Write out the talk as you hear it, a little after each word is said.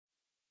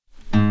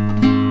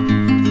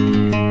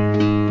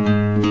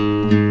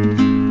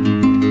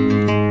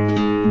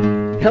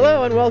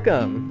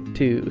welcome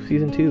to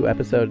Season 2,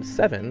 Episode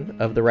 7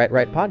 of the Right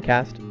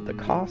podcast, The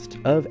Cost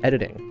of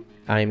Editing.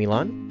 I'm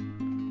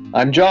Elon.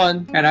 I'm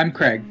John. And I'm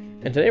Craig.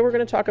 And today we're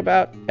going to talk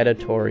about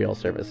editorial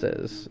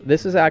services.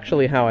 This is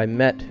actually how I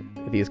met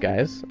these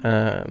guys,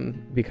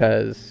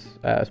 because,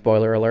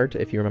 spoiler alert,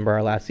 if you remember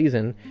our last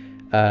season,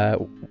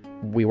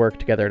 we work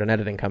together at an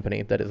editing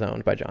company that is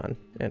owned by John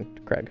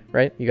and Craig,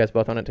 right? You guys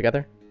both own it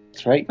together?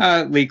 That's right.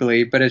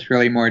 Legally, but it's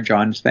really more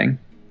John's thing.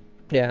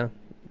 Yeah.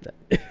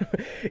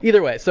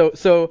 Either way,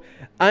 so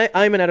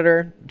I'm an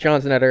editor.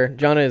 John's an editor.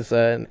 John is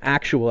an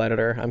actual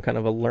editor. I'm kind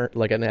of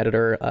an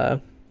editor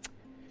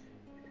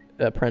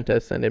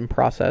apprentice and in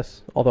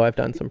process. Although I've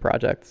done some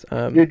projects.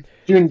 You're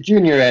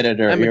junior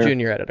editor. I'm a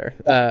junior editor.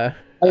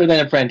 Other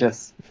than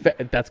apprentice.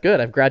 That's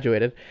good. I've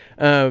graduated.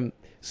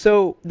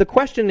 So the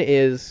question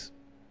is,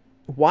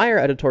 why are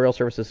editorial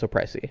services so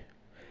pricey?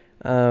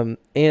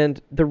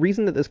 And the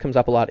reason that this comes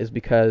up a lot is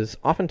because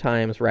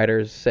oftentimes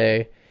writers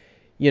say,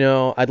 you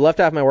know, I'd love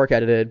to have my work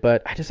edited,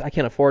 but I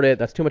can't afford it.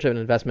 That's too much of an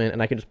investment,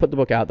 and I can just put the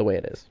book out the way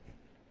it is.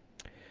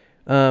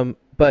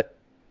 But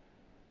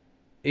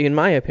in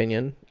my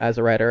opinion, as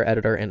a writer,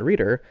 editor, and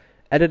reader,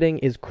 editing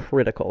is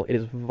critical. It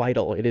is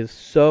vital. It is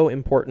so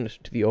important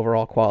to the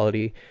overall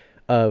quality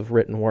of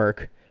written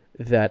work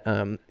that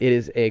it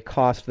is a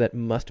cost that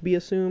must be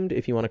assumed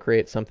if you want to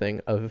create something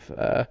of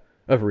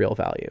real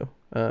value.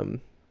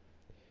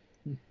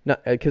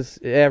 Not because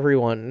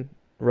everyone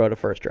wrote a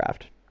first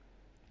draft.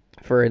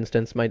 For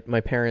instance,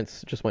 my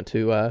parents just went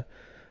to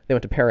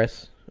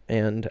Paris,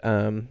 and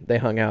they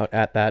hung out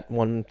at that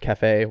one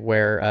cafe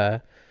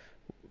where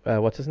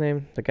what's his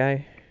name? The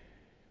guy?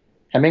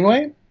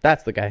 Hemingway?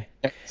 That's the guy.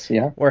 Yes,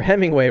 yeah. Where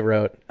Hemingway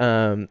wrote,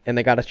 and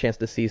they got a chance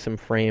to see some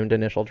framed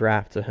initial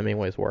drafts of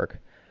Hemingway's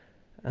work.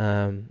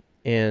 And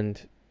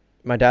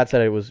my dad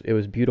said it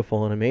was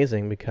beautiful and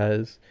amazing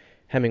because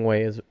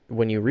Hemingway is,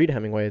 when you read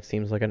Hemingway, it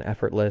seems like an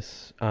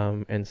effortless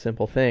and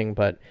simple thing,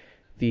 but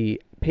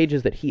the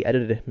pages that he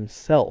edited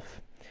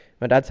himself,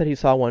 my dad said he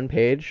saw one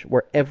page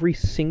where every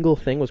single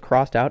thing was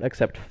crossed out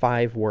except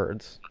 5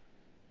 words.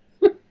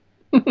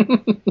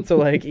 So,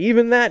 like,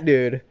 even that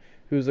dude,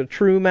 who's a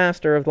true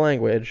master of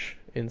language,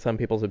 in some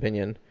people's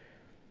opinion,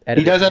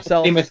 edited he does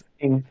himself have a famous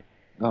thing.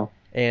 Oh.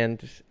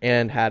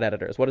 and had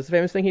editors. What is the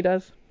famous thing he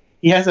does?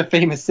 He has a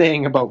famous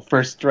saying about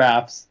first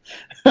drafts.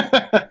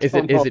 Is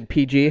it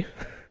PG?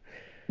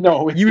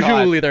 No, it's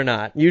Usually not. they're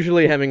not.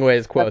 Usually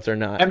Hemingway's quotes are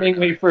not.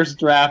 Hemingway first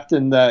draft,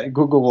 and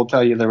Google will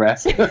tell you the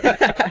rest.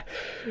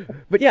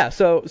 But yeah,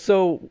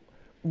 so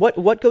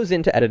what goes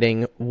into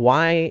editing?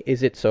 Why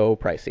is it so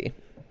pricey?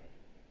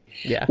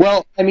 Yeah.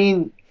 Well, I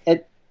mean,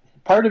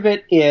 part of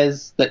it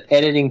is that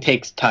editing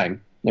takes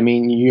time. I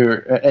mean,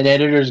 an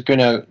editor's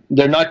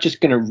they're not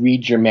just gonna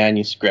read your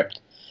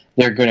manuscript.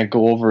 They're gonna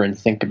go over and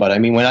think about it. I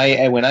mean, when I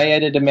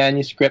edit a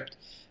manuscript,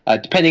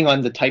 depending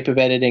on the type of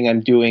editing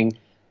I'm doing,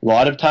 a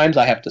lot of times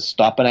I have to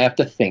stop and I have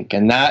to think,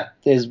 and that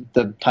is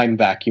the time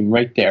vacuum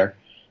right there.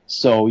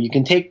 So you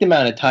can take the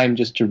amount of time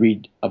just to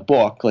read a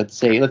book. Let's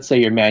say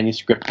your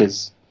manuscript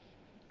is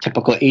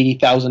typical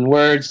 80,000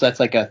 words. That's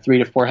like a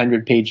 300 to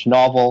 400 page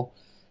novel.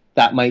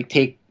 That might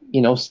take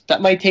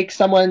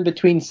someone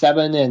between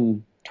 7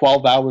 and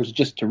 12 hours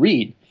just to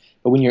read.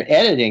 But when you're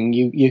editing,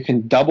 you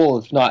can double,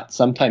 if not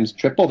sometimes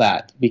triple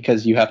that,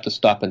 because you have to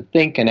stop and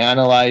think and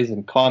analyze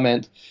and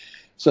comment.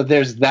 So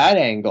there's that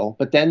angle,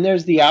 but then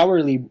there's the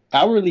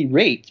hourly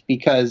rate,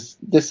 because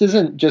this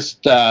isn't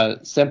just a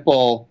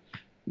simple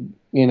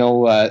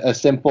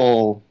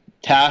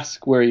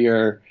task where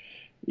you're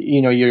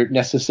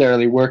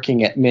necessarily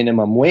working at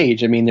minimum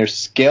wage. I mean, there's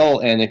skill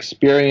and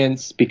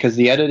experience, because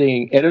the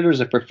editor's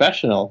a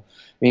professional.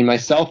 I mean,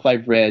 myself,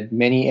 I've read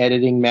many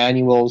editing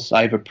manuals.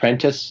 I've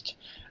apprenticed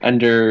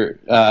under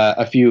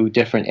a few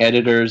different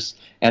editors,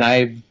 and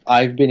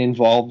I've been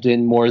involved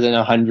in more than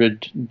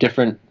 100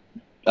 different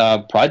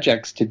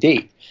projects to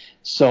date.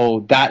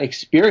 So that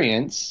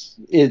experience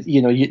is,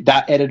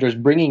 that editor's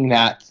bringing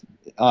that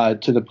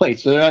to the plate.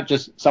 So they're not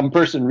just some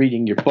person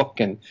reading your book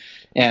and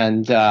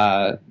going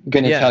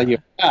to tell you,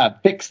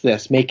 fix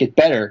this, make it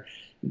better.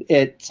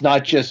 It's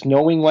not just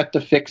knowing what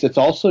to fix; it's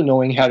also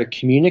knowing how to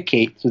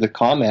communicate through the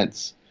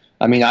comments.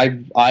 I mean,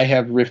 I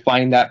have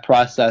refined that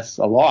process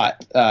a lot,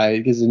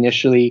 because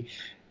initially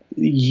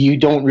you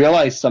don't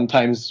realize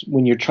sometimes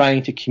when you're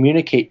trying to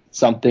communicate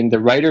something, the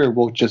writer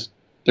will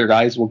their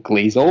eyes will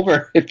glaze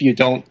over if you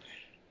don't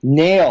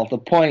nail the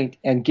point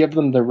and give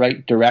them the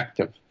right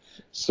directive.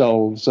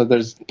 So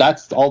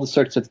that's all the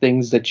sorts of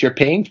things that you're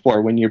paying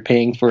for when you're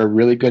paying for a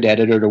really good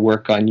editor to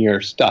work on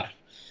your stuff.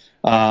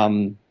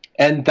 And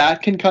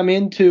that can come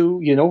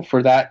into,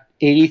 for that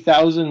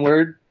 80,000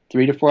 word,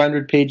 300 to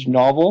 400 page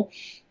novel,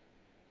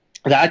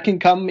 that can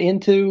come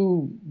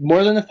into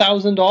more than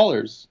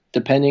 $1,000,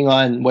 depending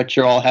on what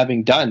you're all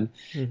having done.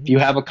 Mm-hmm. If you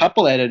have a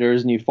couple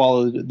editors and you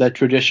follow the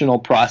traditional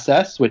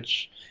process,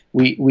 which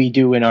we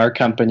do in our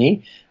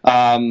company,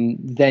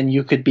 then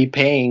you could be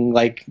paying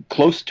like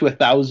close to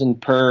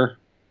 $1,000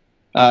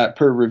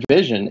 per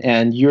revision,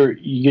 and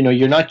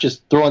you're not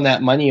just throwing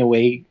that money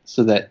away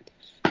so that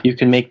you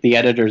can make the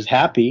editors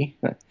happy.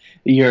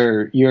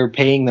 You're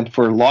paying them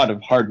for a lot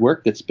of hard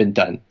work that's been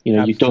done. You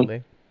know, Absolutely. you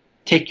don't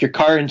take your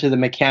car into the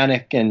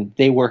mechanic and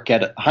they work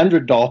at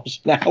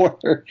 $100 an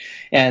hour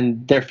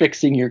and they're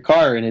fixing your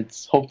car and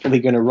it's hopefully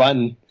going to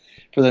run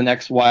for the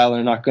next while.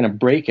 They're not going to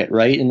break it,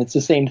 right? And it's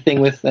the same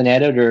thing with an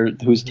editor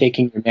who's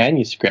taking your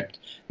manuscript.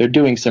 They're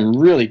doing some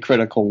really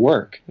critical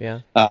work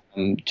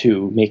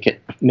to make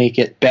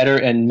it better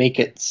and make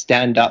it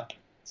stand up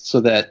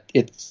so that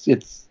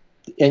it's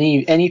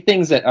any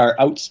things that are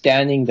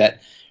outstanding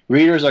that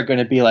readers are going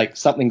to be like,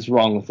 something's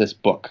wrong with this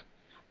book,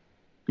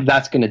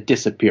 that's going to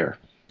disappear.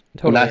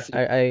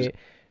 Totally.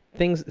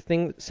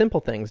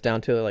 Simple things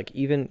down to like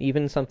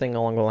even something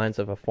along the lines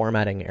of a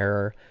formatting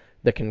error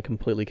that can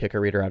completely kick a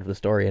reader out of the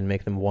story and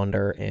make them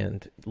wonder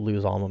and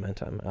lose all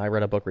momentum. I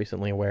read a book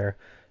recently where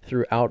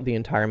throughout the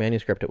entire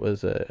manuscript, it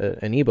was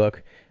an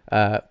ebook.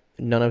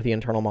 None of the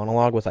internal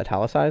monologue was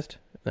italicized.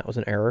 That was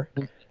an error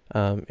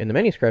in the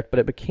manuscript, but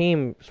it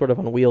became sort of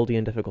unwieldy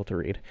and difficult to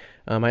read.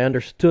 I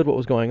understood what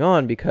was going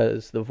on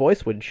because the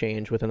voice would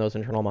change within those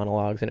internal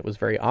monologues, and it was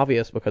very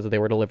obvious because they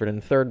were delivered in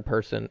third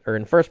person or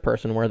in first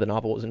person, where the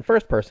novel was in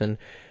first person.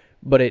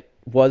 But it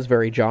was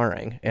very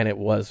jarring, and it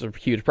was a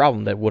huge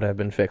problem that would have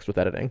been fixed with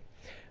editing.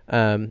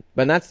 And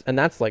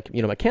that's like,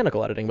 you know,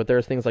 mechanical editing. But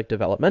there's things like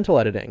developmental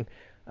editing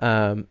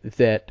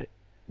that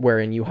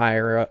wherein you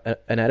hire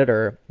an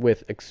editor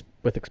with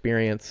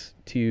experience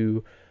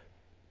to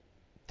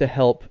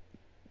help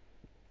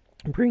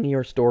bring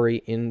your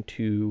story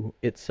into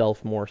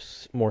itself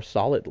more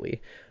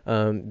solidly.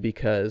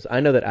 Because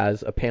I know that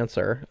as a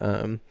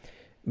pantser,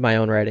 my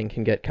own writing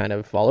can get kind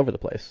of all over the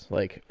place.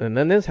 Like, and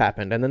then this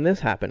happened, and then this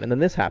happened, and then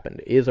this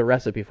happened is a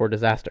recipe for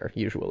disaster,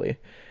 usually.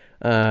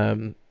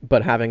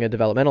 But having a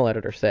developmental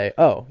editor say,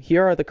 oh,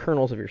 here are the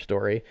kernels of your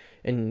story,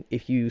 and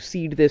if you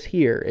seed this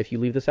here, if you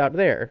leave this out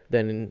there,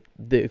 then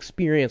the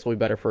experience will be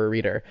better for a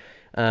reader.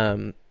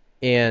 And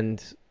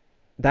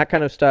that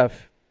kind of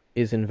stuff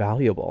is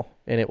invaluable,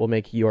 and it will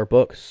make your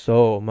book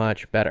so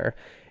much better.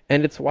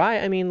 And it's why,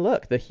 I mean,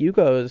 look, the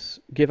Hugos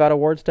give out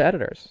awards to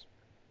editors.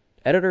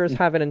 Editors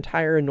have an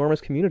entire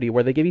enormous community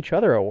where they give each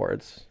other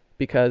awards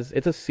because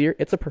it's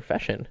a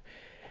profession.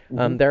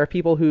 Mm-hmm. There are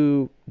people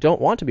who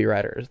don't want to be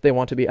writers; they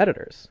want to be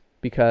editors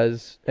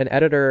because an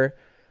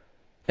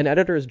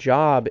editor's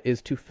job is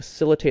to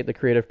facilitate the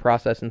creative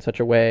process in such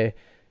a way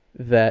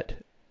that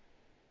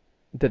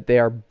they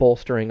are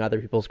bolstering other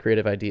people's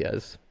creative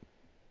ideas.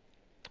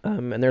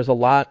 And there's a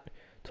lot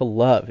to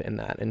love in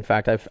that. In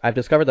fact, I've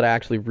discovered that I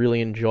actually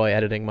really enjoy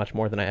editing much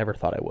more than I ever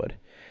thought I would.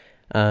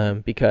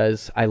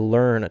 Because I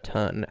learn a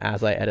ton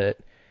as I edit,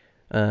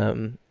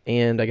 and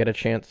I get a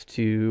chance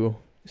to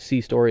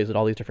see stories at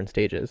all these different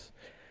stages,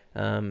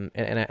 and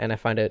I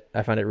find it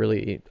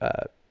really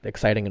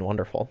exciting and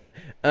wonderful.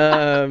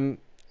 So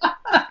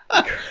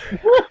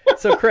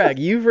Craig,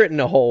 you've written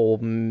a whole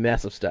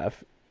mess of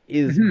stuff.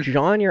 Is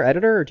John your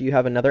editor, or do you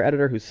have another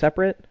editor who's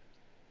separate?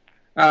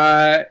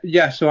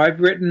 Yeah, so I've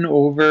written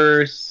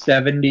over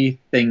 70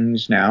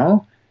 things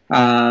now.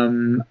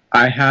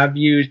 I have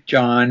used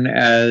John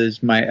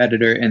as my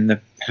editor in the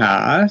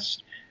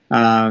past.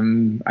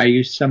 I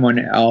use someone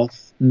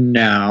else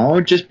now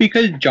just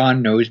because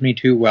John knows me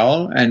too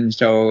well, and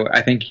so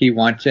I think he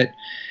wants it.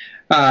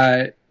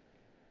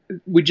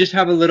 We just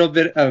have a little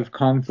bit of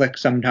conflict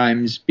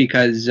sometimes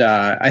because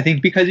I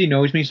think because he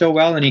knows me so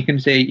well, and he can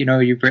say, you know,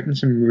 you've written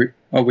some.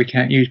 We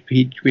can't use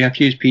we have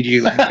to use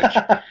PG language.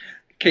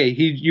 Okay,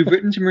 you've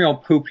written some real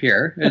poop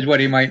here, is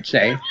what he might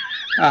say.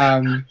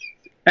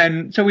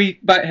 And so we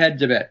butt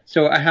heads a bit.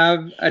 So I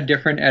have a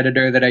different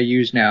editor that I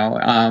use now.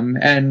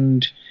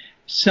 And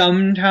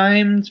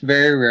sometimes,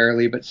 very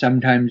rarely, but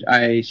sometimes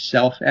I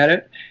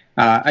self-edit.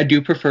 I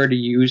do prefer to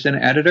use an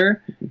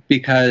editor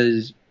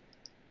because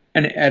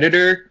an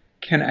editor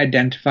can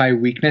identify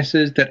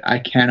weaknesses that I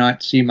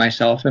cannot see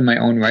myself in my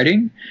own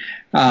writing.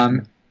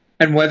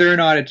 And whether or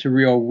not it's a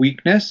real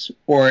weakness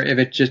or if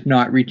it's just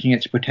not reaching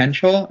its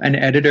potential, an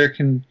editor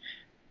can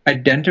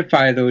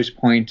identify those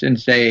points and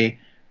say,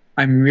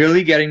 I'm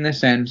really getting the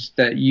sense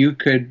that you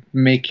could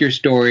make your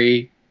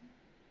story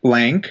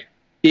blank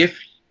if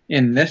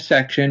in this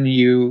section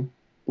you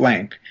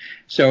blank.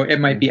 So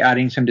it might be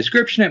adding some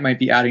description, it might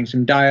be adding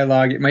some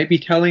dialogue, it might be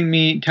telling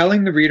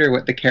the reader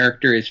what the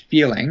character is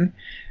feeling.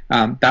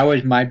 That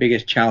was my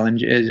biggest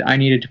challenge, is I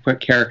needed to put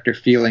character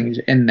feelings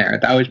in there.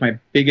 That was my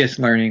biggest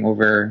learning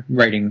over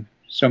writing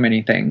so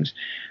many things.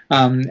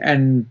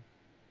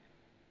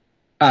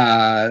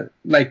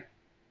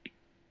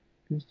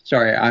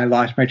 Sorry, I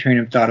lost my train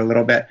of thought a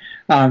little bit.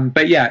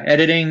 But yeah,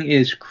 editing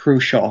is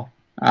crucial.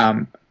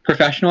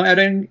 Professional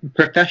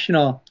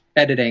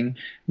editing,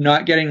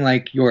 not getting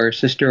like your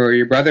sister or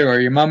your brother or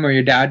your mom or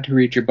your dad to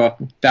read your book,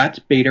 that's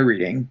beta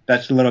reading.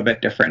 That's a little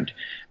bit different.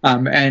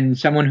 And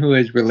someone who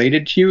is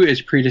related to you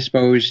is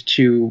predisposed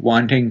to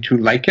wanting to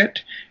like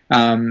it.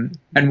 And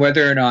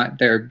whether or not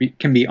they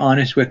can be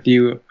honest with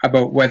you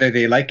about whether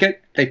they like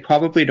it, they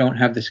probably don't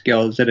have the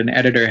skills that an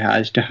editor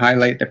has to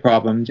highlight the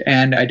problems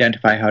and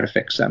identify how to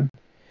fix them.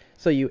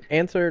 So you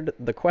answered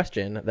the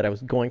question that I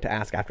was going to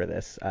ask after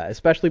this,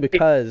 especially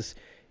because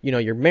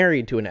you're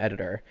married to an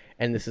editor,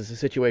 and this is a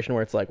situation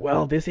where it's like,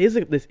 well, this is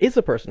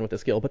a person with a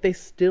skill, but they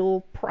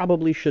still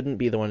probably shouldn't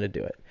be the one to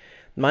do it.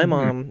 My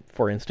mom,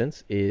 for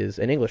instance, is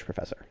an English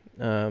professor,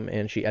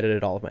 and she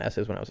edited all of my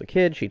essays when I was a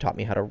kid. She taught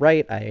me how to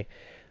write.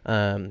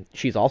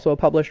 She's also a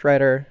published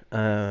writer,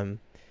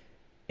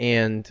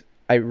 and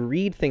I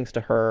read things to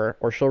her,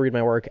 or she'll read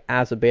my work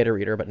as a beta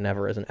reader, but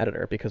never as an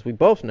editor, because we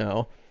both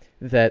know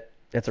that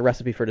it's a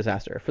recipe for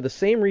disaster. For the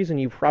same reason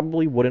you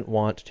probably wouldn't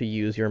want to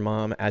use your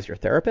mom as your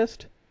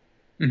therapist,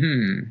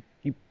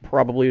 you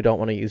probably don't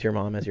want to use your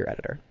mom as your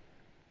editor.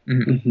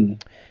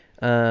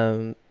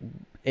 Um,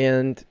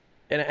 and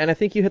I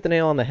think you hit the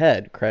nail on the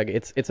head, Craig.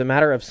 It's a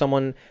matter of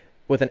someone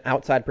with an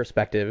outside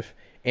perspective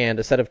and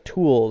a set of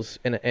tools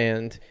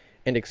and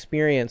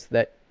experience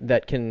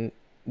that can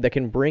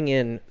bring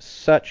in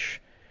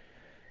such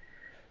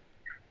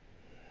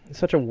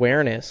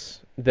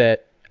awareness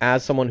that,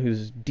 as someone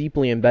who's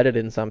deeply embedded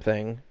in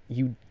something,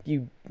 you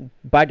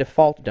by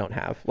default don't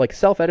have. Like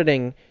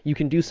self-editing, you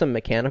can do some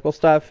mechanical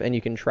stuff and you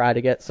can try to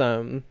get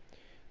some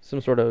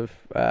sort of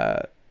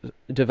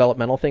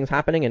developmental things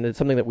happening, and it's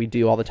something that we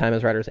do all the time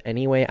as writers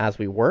anyway as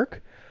we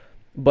work.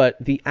 But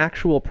the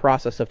actual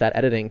process of that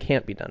editing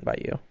can't be done by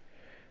you.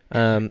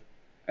 And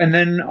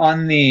then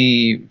on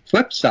the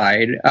flip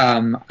side,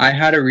 I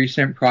had a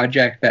recent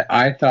project that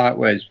I thought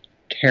was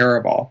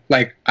terrible.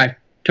 Like,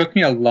 took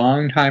me a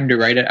long time to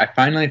write it. I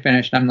finally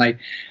finished, and I'm like,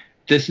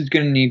 this is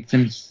going to need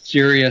some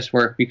serious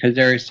work because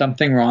there is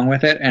something wrong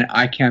with it, and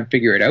I can't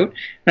figure it out.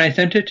 And I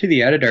sent it to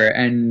the editor,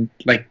 and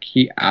like,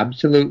 he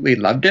absolutely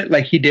loved it.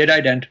 Like, he did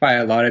identify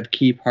a lot of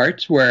key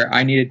parts where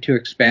I needed to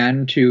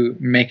expand to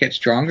make it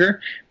stronger,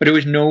 but it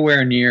was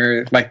nowhere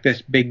near like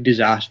this big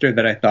disaster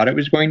that I thought it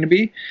was going to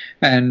be.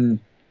 And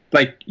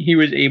like, he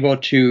was able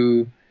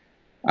to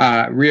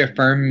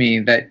reaffirm me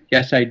that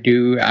yes, I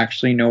do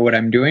actually know what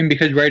I'm doing,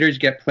 because writers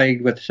get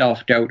plagued with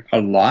self-doubt a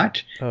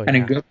lot. And a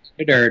good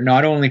editor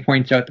not only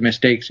points out the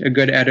mistakes, a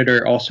good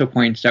editor also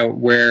points out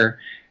where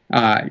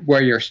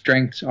your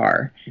strengths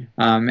are.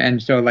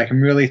 And so like,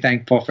 I'm really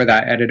thankful for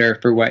that editor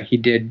for what he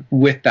did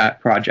with that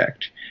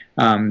project,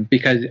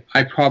 because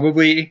I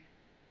probably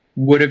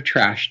would have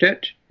trashed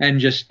it and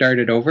just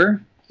started over.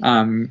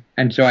 And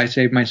so I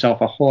saved myself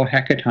a whole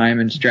heck of time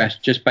and stress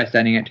just by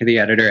sending it to the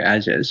editor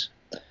as is.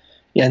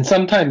 Yeah, and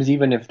sometimes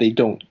even if they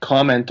don't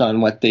comment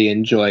on what they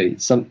enjoy,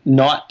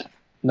 not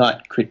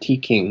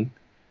critiquing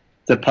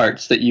the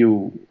parts that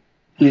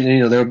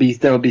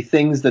there'll be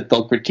things that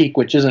they'll critique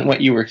which isn't what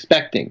you were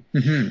expecting,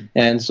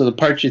 and so the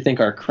parts you think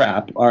are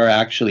crap are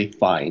actually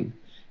fine,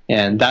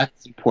 and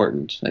that's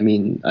important. I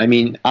mean,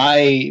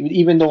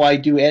 even though I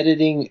do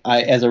editing,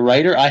 as a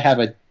writer, I have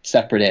a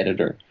separate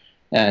editor.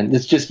 And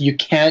it's just, you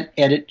can't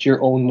edit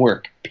your own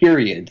work,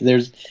 period.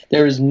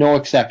 There is no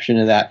exception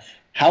to that.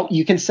 How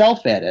you can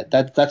self-edit?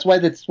 That's why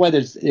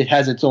it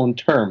has its own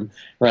term,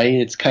 right?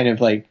 It's kind of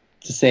like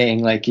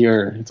saying like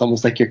it's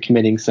almost like you're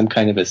committing some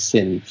kind of a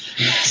sin.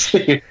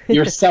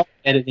 You're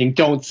self-editing.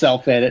 Don't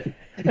self-edit.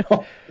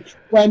 No.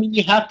 Well, I mean,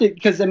 you have to,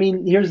 because I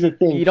mean, here's the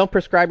thing. You don't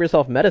prescribe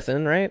yourself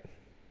medicine, right?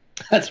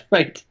 That's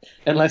right,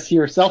 unless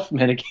you're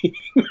self-medicating,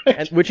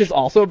 right? Which is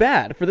also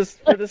bad for the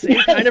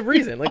same kind of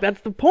reason. Like,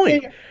 that's the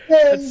point.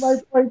 That's my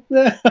point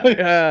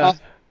there.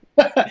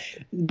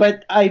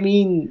 But I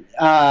mean,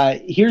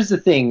 here's the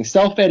thing: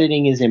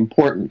 self-editing is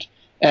important,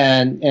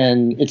 and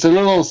it's a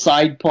little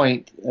side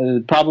point,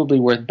 probably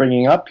worth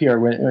bringing up here.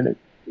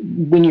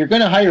 When you're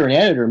going to hire an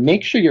editor,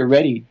 make sure you're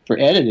ready for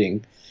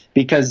editing,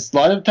 because a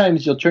lot of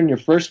times you'll turn your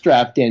first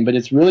draft in, but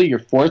it's really your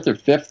fourth or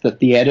fifth that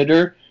the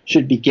editor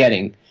should be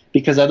getting,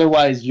 because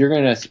otherwise you're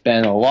going to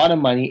spend a lot of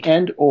money,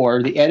 and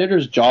or the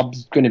editor's job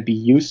is going to be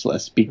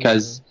useless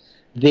because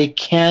they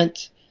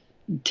can't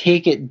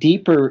take it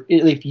deeper.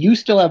 If you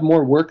still have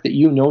more work that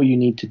you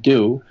need to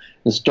do,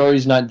 the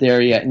story's not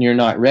there yet and you're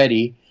not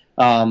ready,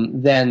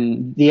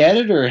 then the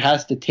editor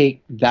has to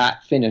take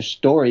that finished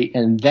story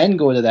and then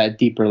go to that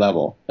deeper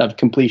level of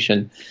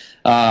completion.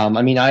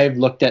 I mean, I've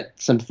looked at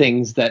some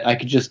things that I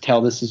could just tell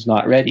this is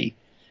not ready.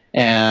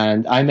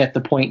 And I'm at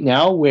the point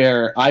now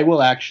where I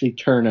will actually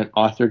turn an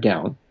author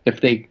down if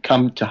they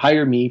come to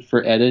hire me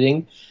for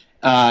editing,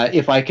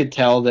 if I could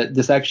tell that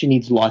this actually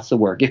needs lots of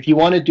work. If you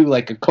want to do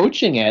like a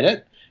coaching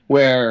edit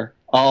where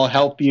I'll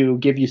help you,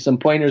 give you some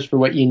pointers for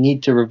what you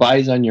need to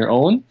revise on your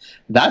own,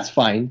 that's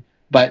fine.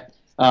 But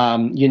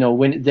you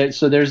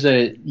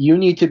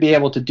need to be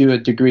able to do a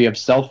degree of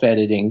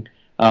self-editing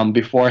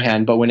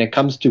beforehand. But when it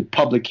comes to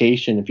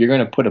publication, if you're going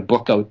to put a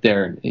book out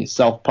there and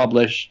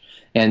self-publish,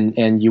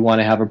 and you want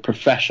to have a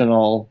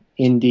professional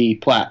indie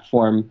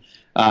platform,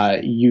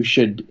 you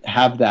should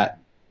have that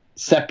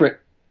separate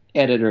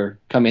editor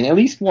come in, at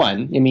least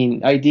one. I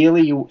mean,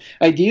 ideally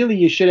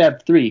you should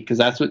have three, because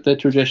that's what the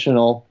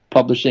traditional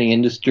publishing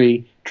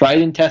industry tried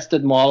and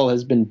tested model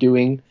has been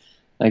doing,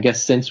 I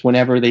guess, since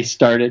whenever they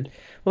started.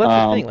 Well,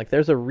 that's the thing. Like,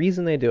 there's a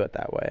reason they do it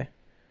that way,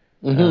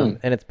 and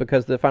it's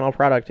because the final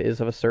product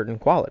is of a certain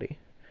quality.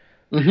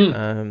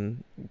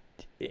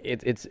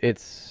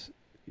 It's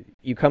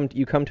you come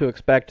to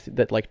expect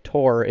that like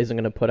Tor isn't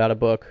going to put out a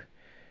book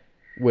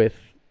with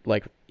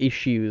like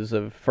issues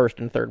of first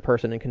and third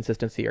person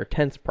inconsistency or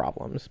tense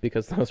problems,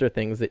 because those are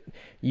things that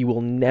you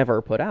will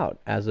never put out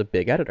as a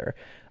big editor.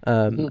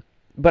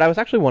 But I was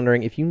actually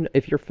wondering if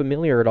you're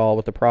familiar at all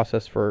with the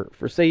process for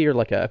say you're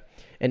like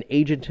an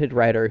agented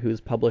writer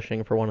who's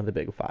publishing for one of the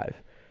big five.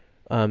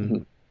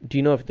 Do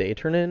you know if they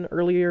turn in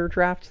earlier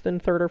drafts than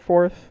third or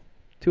fourth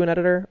to an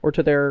editor, or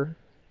to their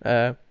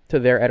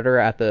editor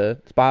at the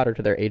spot, or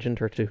to their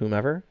agent, or to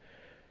whomever?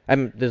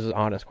 This is an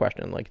honest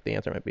question. Like, the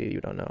answer might be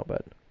you don't know,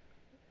 but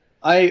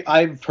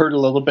I've heard a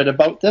little bit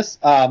about this.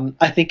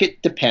 I think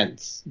it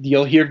depends.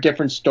 You'll hear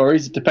different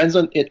stories.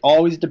 It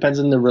always depends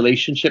on the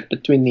relationship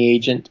between the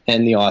agent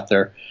and the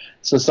author.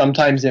 So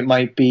sometimes it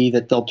might be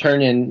that they'll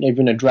turn in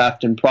even a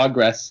draft in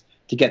progress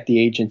to get the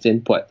agent's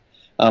input.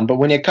 But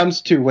when it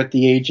comes to what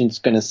the agent's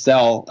going to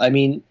sell, I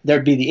mean,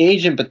 there'd be the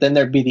agent, but then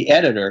there'd be the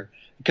editor,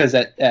 because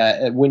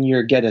when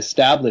you get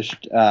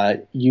established,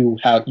 you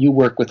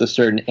work with a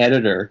certain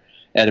editor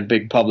at a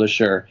big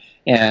publisher,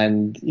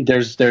 and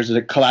there's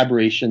a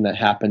collaboration that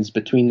happens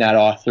between that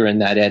author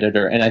and that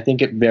editor, and I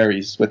think it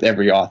varies with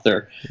every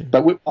author.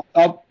 But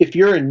if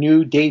you're a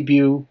new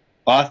debut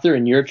author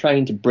and you're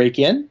trying to break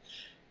in,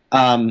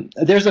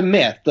 there's a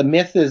myth. The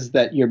myth is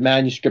that your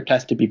manuscript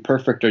has to be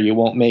perfect or you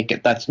won't make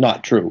it. That's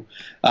not true.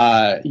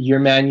 Your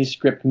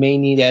manuscript may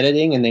need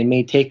editing, and they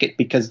may take it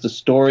because the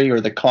story or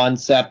the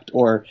concept,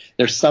 or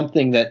there's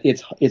something that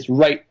it's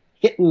right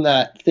hitting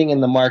that thing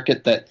in the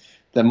market that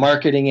the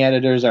marketing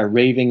editors are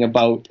raving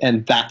about,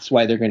 and that's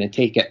why they're going to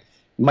take it.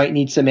 Might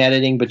need some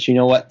editing, but you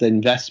know what? The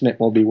investment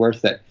will be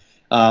worth it.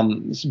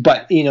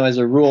 But as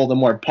a rule, the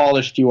more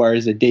polished you are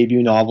as a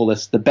debut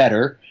novelist, the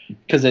better,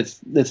 because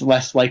it's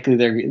less likely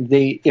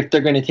if they're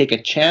going to take a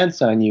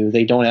chance on you,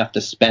 they don't have to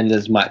spend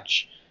as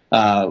much.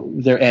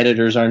 Their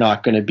editors are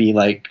not going to be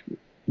like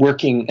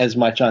working as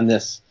much on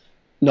this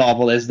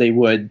novel as they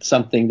would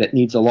something that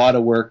needs a lot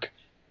of work,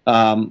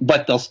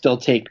 but they'll still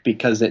take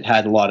because it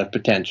had a lot of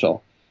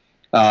potential.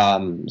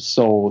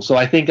 So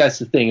I think that's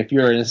the thing. If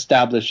you're an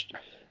established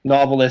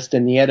novelist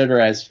and the editor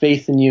has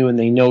faith in you and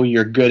they know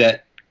you're good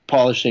at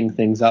polishing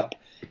things up,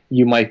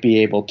 you might be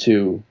able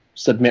to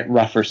submit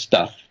rougher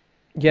stuff.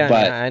 Yeah,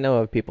 but I know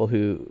of people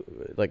who,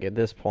 like, at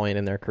this point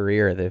in their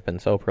career, they've been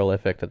so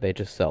prolific that they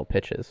just sell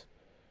pitches.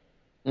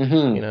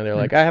 They're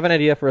like, I have an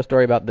idea for a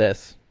story about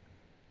this,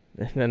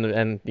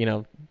 and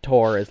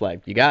Tor is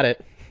like, you got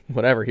it,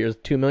 whatever. Here's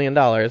 $2 million,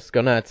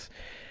 go nuts.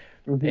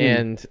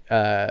 And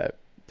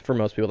for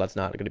most people, that's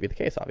not going to be the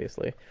case,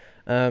 obviously.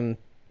 The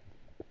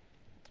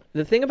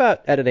thing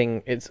about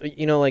editing, it's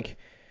like,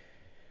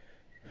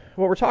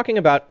 what we're talking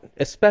about,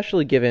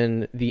 especially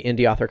given the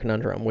indie author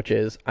conundrum, which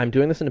is I'm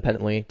doing this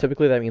independently.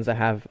 Typically, that means I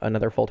have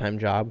another full-time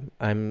job.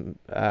 And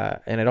I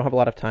don't have a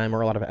lot of time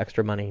or a lot of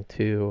extra money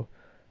to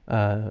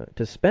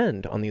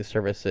spend on these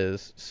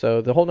services.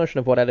 So the whole notion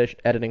of what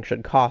editing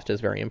should cost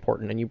is very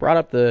important. And you brought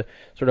up the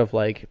sort of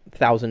like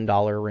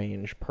 $1,000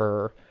 range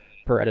per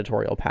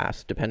editorial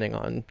pass, depending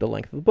on the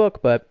length of the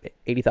book. But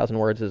 80,000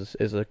 words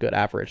is a good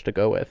average to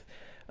go with.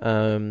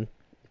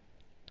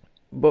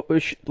 But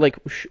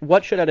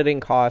what should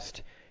editing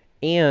cost,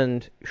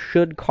 and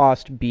should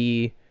cost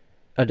be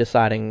a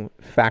deciding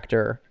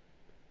factor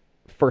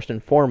first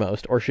and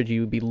foremost, or should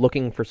you be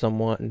looking for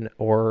someone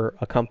or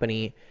a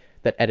company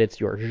that edits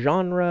your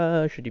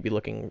genre? Should you be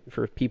looking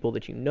for people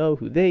that you know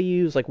who they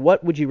use? Like,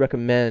 what would you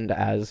recommend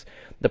as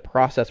the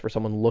process for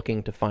someone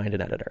looking to find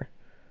an editor?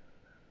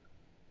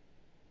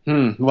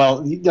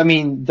 Well, I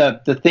mean,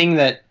 the thing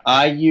that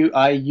I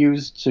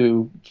used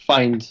to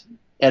find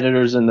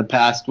editors in the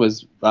past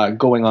was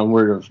going on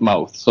word of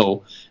mouth.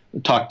 So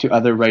talk to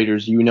other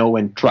writers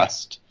and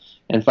trust,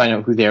 and find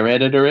out who their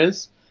editor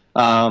is.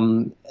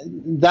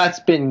 That's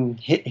been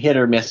hit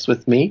or miss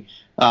with me.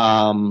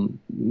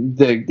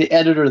 The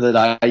editor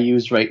that I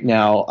use right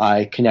now,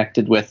 I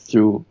connected with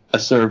through a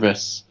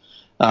service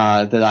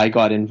that I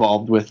got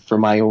involved with for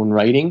my own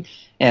writing.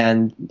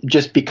 And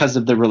just because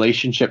of the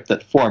relationship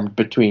that formed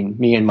between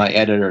me and my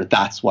editor,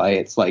 that's why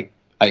it's like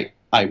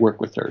I work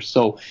with her.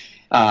 So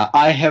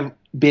I have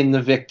been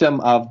the victim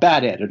of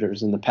bad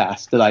editors in the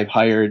past that I've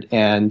hired,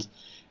 and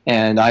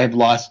I have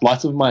lost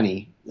lots of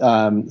money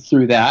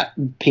through that.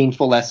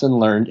 Painful lesson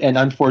learned. And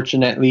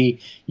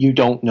unfortunately, you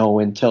don't know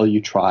until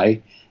you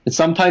try. And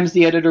sometimes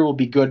the editor will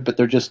be good, but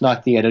they're just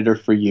not the editor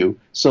for you.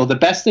 So the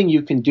best thing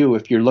you can do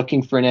if you're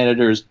looking for an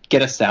editor is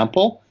get a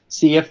sample.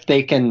 See if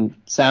they can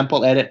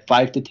sample edit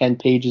 5 to 10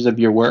 pages of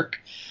your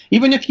work.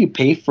 Even if you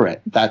pay for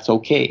it, that's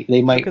okay.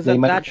 Because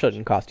that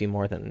shouldn't cost you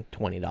more than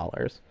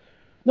 $20.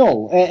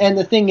 No, and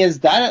the thing is,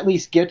 that at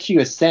least gets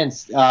you a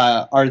sense.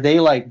 Are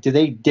they do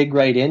they dig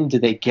right in? Do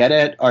they get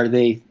it?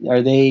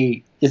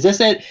 Is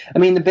this it? I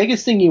mean, the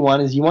biggest thing you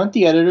want is you want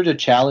the editor to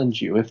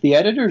challenge you. If the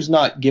editor's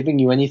not giving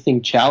you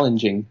anything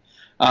challenging,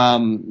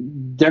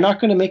 they're not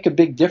going to make a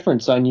big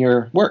difference on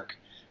your work.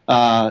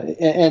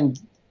 And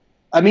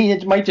I mean,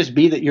 it might just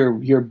be that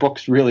your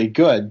book's really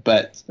good,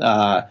 but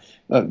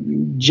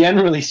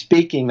generally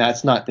speaking,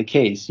 that's not the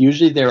case.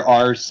 Usually, there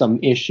are some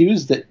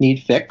issues that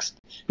need fixed.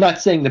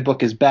 Not saying the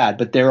book is bad,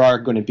 but there are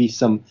going to be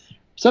some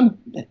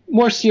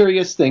more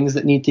serious things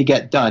that need to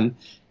get done,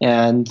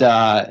 and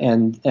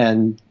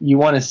you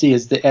want to see,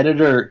 is the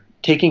editor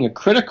taking a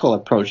critical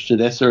approach to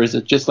this, or is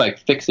it just like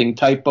fixing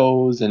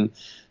typos and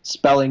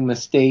spelling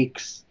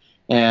mistakes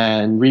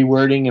and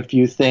rewording a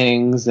few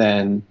things?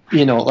 And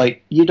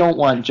like, you don't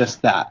want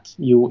just that.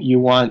 You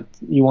want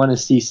to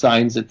see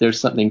signs that there's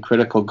something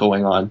critical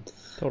going on.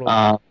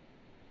 Totally.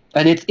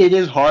 And it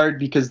is hard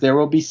because there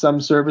will be some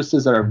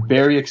services that are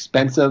very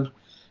expensive.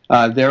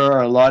 There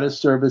are a lot of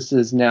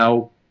services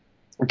now,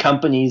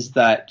 companies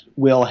that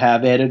will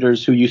have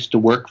editors who used to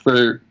work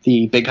for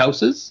the big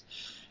houses.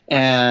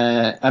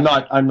 And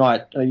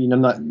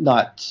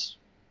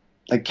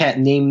I can't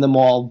name them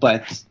all,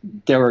 but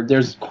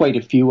there's quite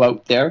a few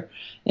out there,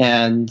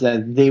 and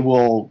they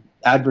will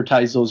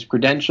advertise those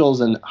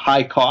credentials and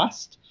high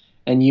cost,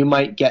 and you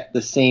might get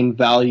the same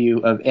value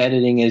of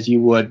editing as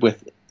you would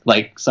with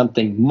like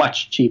something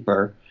much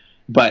cheaper,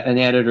 but an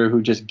editor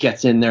who just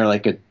gets in there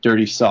like a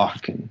dirty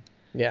sock and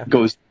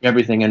goes through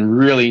everything and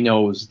really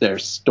knows their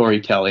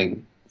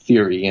storytelling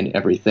theory and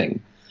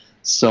everything.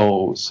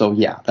 So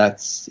yeah,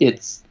 it's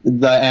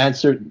the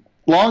answer.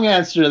 Long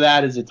answer to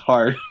that is it's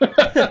hard.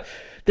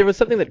 There was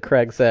something that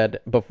Craig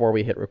said before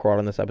we hit record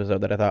on this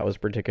episode that I thought was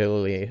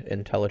particularly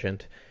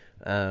intelligent,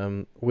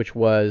 which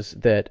was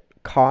that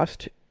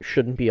cost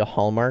shouldn't be a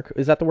hallmark.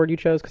 Is that the word you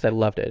chose? Because I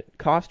loved it.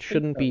 Cost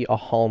shouldn't be a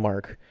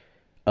hallmark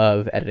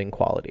of editing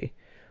quality.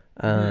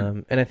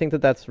 And I think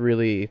that's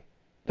very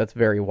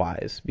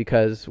wise,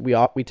 because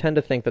we tend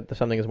to think that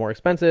something is more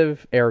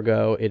expensive,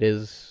 ergo it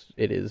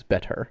is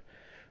better.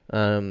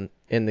 And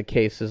the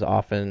case is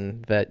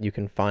often that you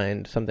can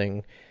find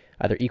something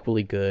either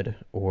equally good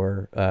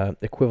or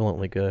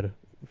equivalently good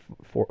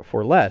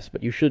for less,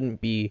 but you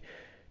shouldn't be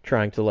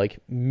trying to like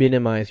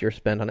minimize your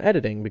spend on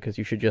editing, because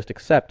you should just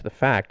accept the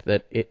fact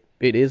that it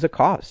is a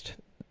cost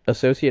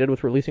associated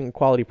with releasing a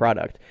quality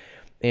product.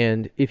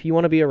 And if you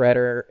want to be a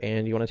writer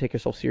and you want to take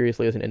yourself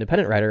seriously as an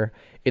independent writer,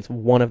 it's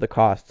one of the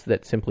costs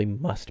that simply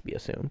must be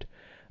assumed.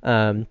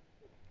 So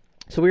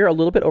we are a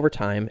little bit over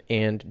time,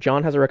 and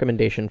John has a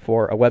recommendation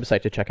for a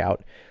website to check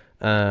out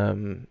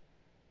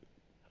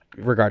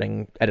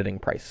regarding editing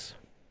price.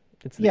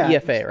 It's the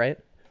EFA, right?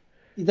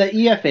 The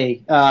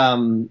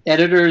EFA,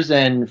 Editors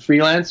and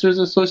Freelancers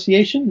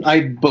Association.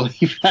 I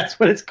believe that's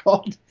what it's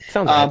called.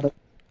 Sounds right.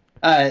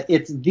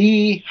 It's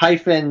the-efa.org.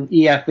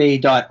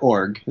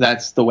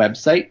 That's the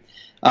website.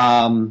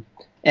 We're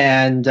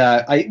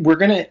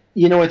going to,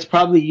 it's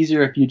probably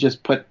easier if you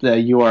just put the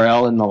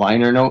URL in the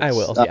liner notes. I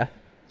will, yeah.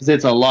 Because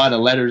it's a lot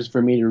of letters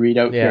for me to read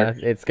out here.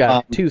 Yeah, it's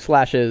got 2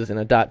 slashes and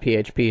a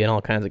 .php and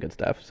all kinds of good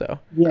stuff. So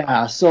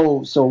yeah,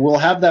 so we'll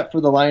have that for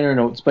the liner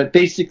notes. But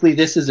basically,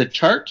 this is a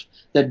chart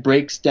that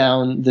breaks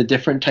down the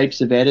different types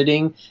of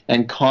editing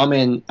and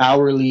common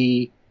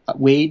hourly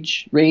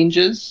wage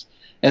ranges,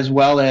 as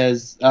well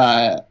as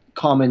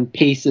common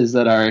paces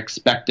that are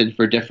expected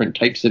for different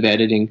types of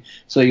editing.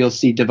 So you'll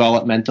see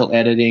developmental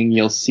editing,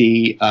 you'll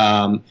see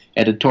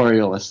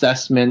editorial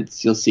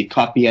assessments, you'll see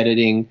copy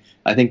editing.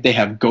 I think they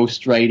have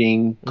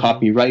ghostwriting,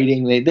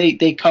 copywriting.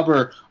 They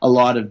cover a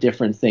lot of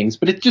different things.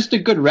 But it's just a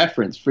good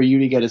reference for you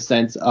to get a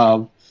sense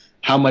of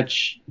how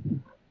much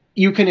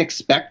you can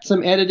expect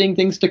some editing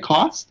things to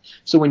cost.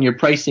 So when you're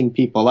pricing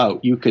people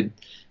out, you could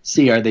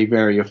see, are they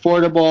very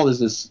affordable? Is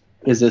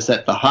this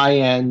at the high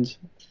end?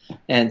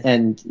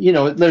 And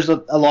there's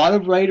a lot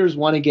of writers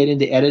want to get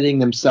into editing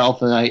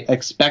themselves, and I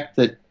expect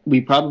that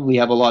we probably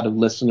have a lot of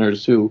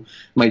listeners who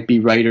might be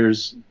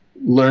writers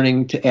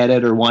learning to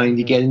edit or wanting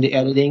to get into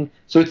editing.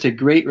 So it's a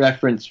great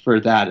reference for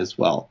that as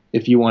well,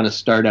 if you want to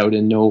start out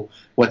and know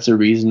what's a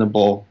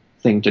reasonable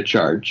thing to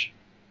charge.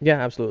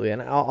 Yeah, absolutely.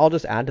 And I'll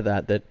just add to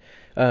that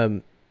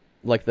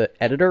like the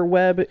editor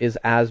web is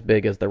as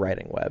big as the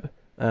writing web.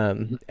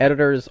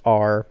 Editors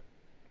are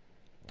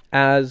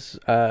as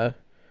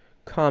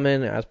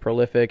common, as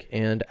prolific,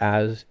 and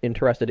as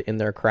interested in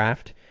their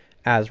craft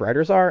as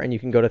writers are. And you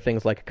can go to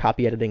things like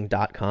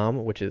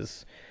copyediting.com, which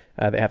is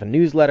they have a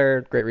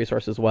newsletter, great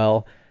resource as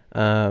well.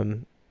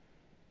 There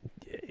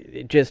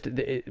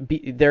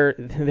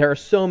are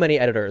so many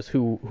editors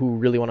who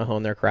really want to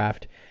hone their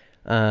craft,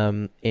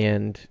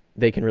 and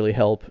they can really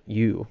help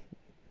you,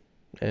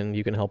 and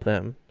you can help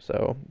them.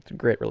 So it's a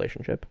great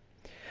relationship.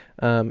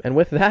 And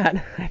with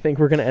that, I think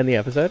we're going to end the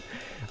episode.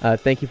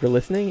 Thank you for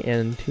listening,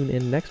 and tune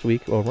in next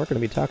week when we're going to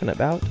be talking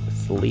about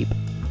sleep.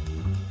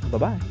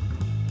 Bye-bye.